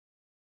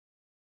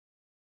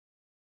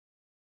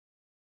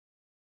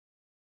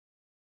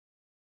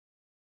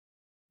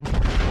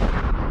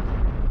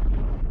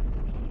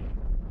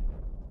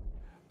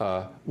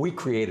we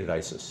created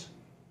ISIS.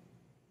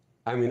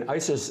 I mean,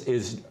 ISIS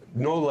is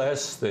no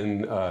less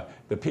than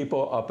the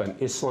people up in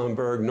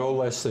Islamberg, no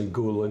less than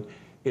Gulen,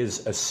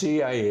 is a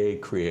CIA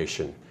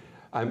creation.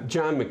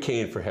 John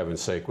McCain, for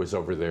heaven's sake, was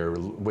over there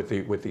with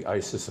the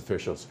ISIS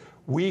officials.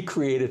 We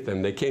created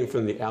them. They came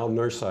from the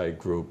al-Nusra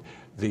group,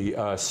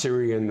 the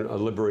Syrian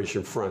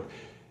Liberation Front.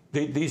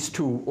 These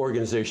two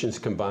organizations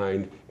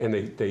combined, and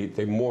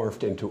they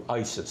morphed into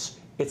ISIS.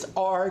 It's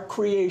our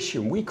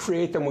creation. We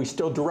create them. We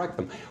still direct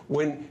them.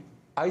 When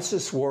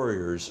ISIS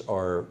warriors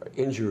are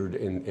injured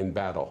in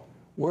battle,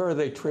 where are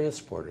they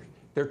transported?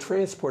 They're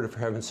transported, for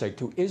heaven's sake,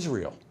 to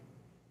Israel.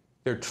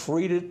 They're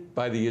treated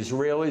by the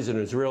Israelis in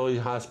Israeli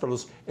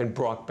hospitals and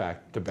brought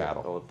back to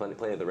battle. Well,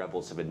 plenty of the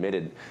rebels have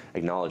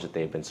acknowledged that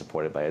they've been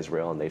supported by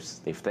Israel, and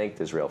they've thanked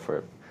Israel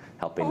for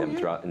helping them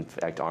throughout. In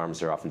fact,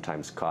 arms are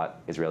oftentimes caught.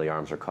 Israeli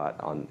arms are caught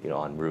on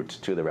en route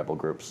to the rebel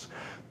groups.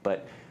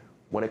 But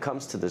when it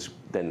comes to this,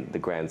 then the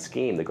grand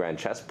scheme, the grand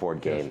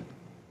chessboard game.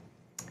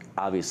 Yes.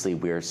 Obviously,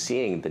 we're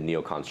seeing the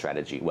neocon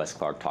strategy. Wes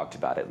Clark talked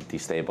about it: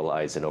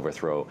 destabilize and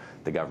overthrow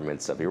the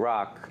governments of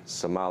Iraq,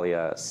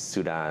 Somalia,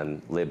 Sudan,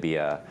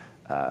 Libya,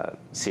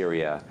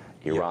 Syria,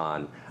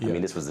 Iran. Yeah. I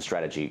mean, this was the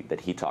strategy that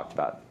he talked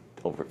about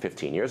over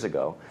 15 years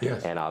ago.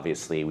 Yes. And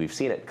obviously, we've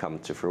seen it come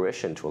to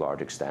fruition to a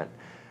large extent.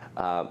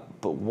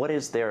 But what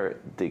is the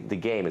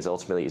game is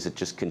ultimately, is it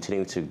just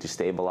continuing to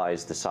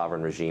destabilize the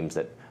sovereign regimes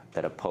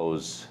that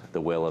oppose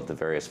the will of the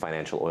various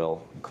financial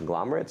oil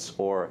conglomerates,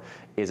 or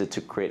is it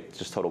to create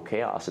just total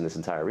chaos in this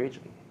entire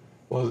region?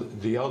 Well,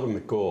 the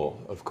ultimate goal,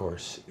 of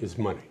course, is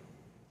money,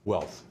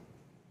 wealth.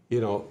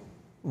 You know,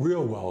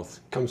 real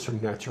wealth comes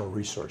from natural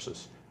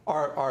resources.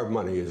 Our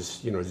money is,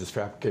 just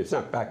fabricated. It's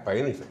not backed by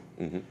anything.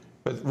 Mm-hmm.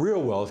 But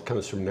real wealth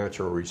comes from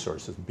natural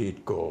resources, be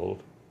it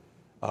gold,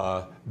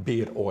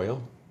 be it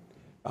oil,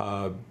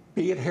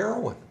 be it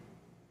heroin,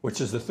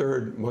 which is the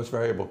third most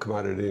valuable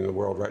commodity in the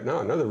world right now.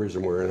 Another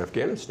reason we're in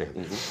Afghanistan.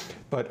 Mm-hmm.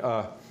 But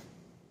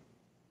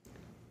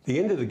the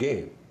end of the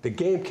game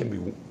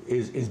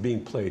is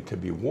being played to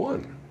be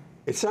won.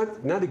 It's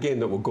not a game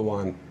that will go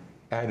on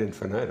ad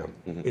infinitum.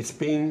 Mm-hmm. It's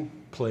being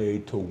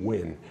played to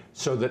win,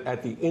 so that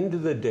at the end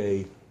of the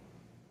day,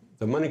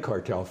 the money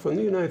cartel from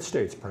the United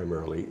States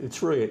primarily,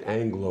 it's really an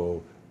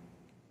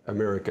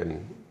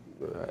Anglo-American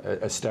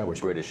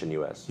establishment. British and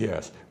U.S.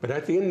 Yes, but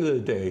at the end of the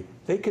day,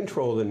 they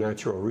control the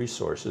natural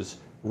resources.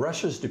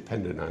 Russia's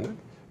dependent on it.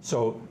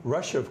 So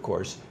Russia, of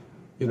course,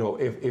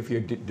 if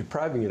you're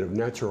depriving it of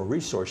natural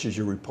resources,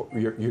 you're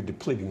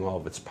depleting all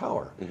of its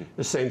power. Mm-hmm.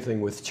 The same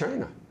thing with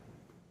China.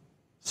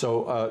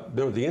 So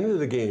the end of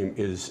the game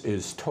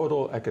is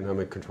total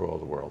economic control of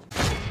the world.